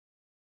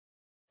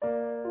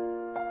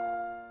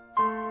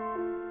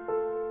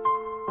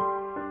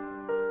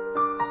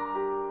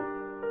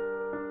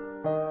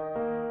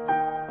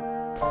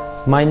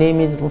My name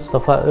is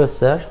Mustafa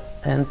Erkut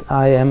and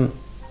I am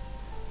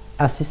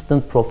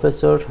assistant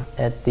professor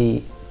at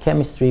the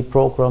chemistry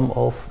program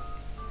of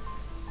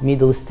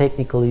Middle East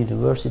Technical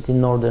University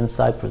Northern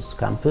Cyprus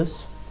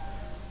campus.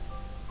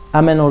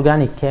 I'm an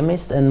organic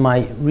chemist and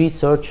my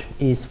research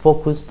is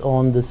focused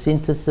on the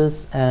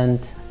synthesis and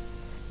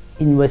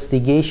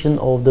investigation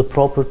of the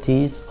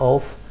properties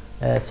of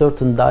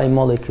certain dye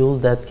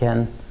molecules that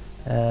can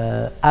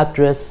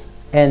address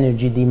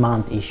energy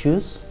demand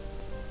issues.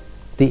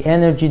 The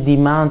energy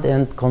demand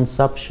and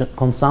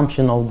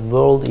consumption of the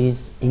world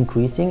is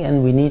increasing,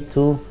 and we need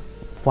to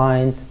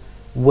find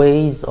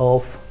ways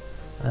of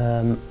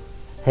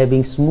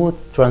having smooth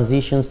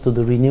transitions to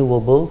the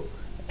renewable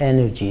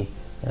energy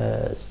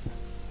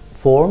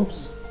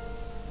forms.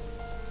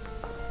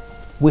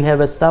 We have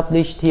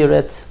established here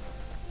at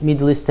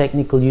Middle East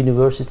Technical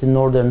University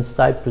Northern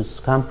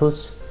Cyprus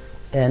campus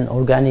an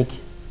organic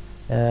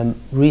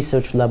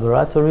research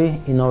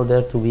laboratory in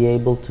order to be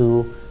able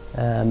to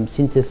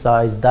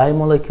synthesize dye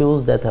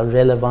molecules that are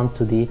relevant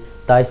to the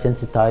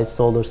dye-sensitized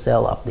solar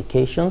cell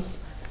applications.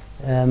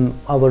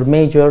 Our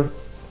major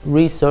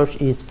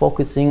research is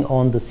focusing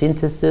on the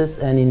synthesis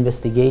and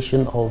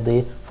investigation of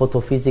the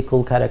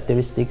photophysical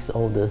characteristics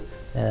of the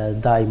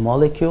dye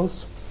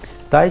molecules.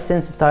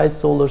 Dye-sensitized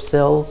solar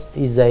cells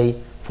is a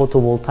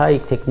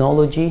photovoltaic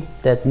technology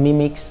that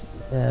mimics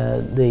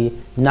the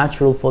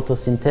natural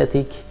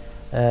photosynthetic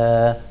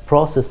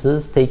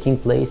processes taking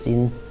place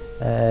in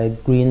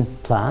green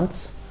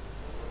plants.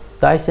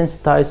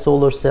 Dye-sensitized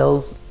solar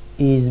cells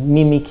is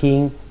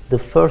mimicking the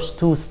first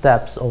two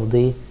steps of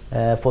the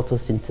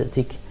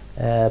photosynthetic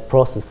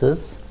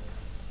processes.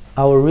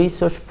 Our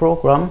research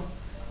program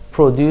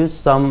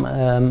produced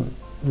some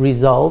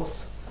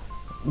results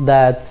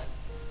that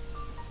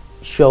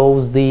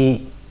shows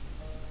the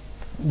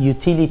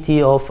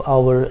utility of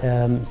our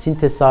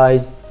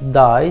synthesized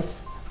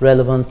dyes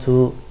relevant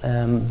to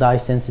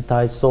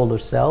dye-sensitized solar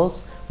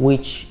cells,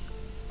 which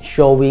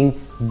showing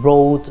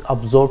broad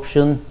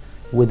absorption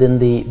within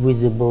the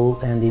visible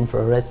and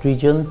infrared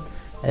region,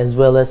 as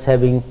well as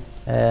having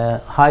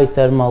high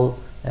thermal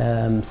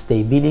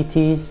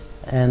stabilities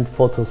and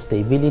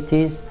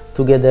photostabilities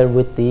together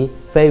with the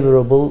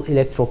favorable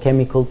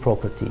electrochemical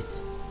properties.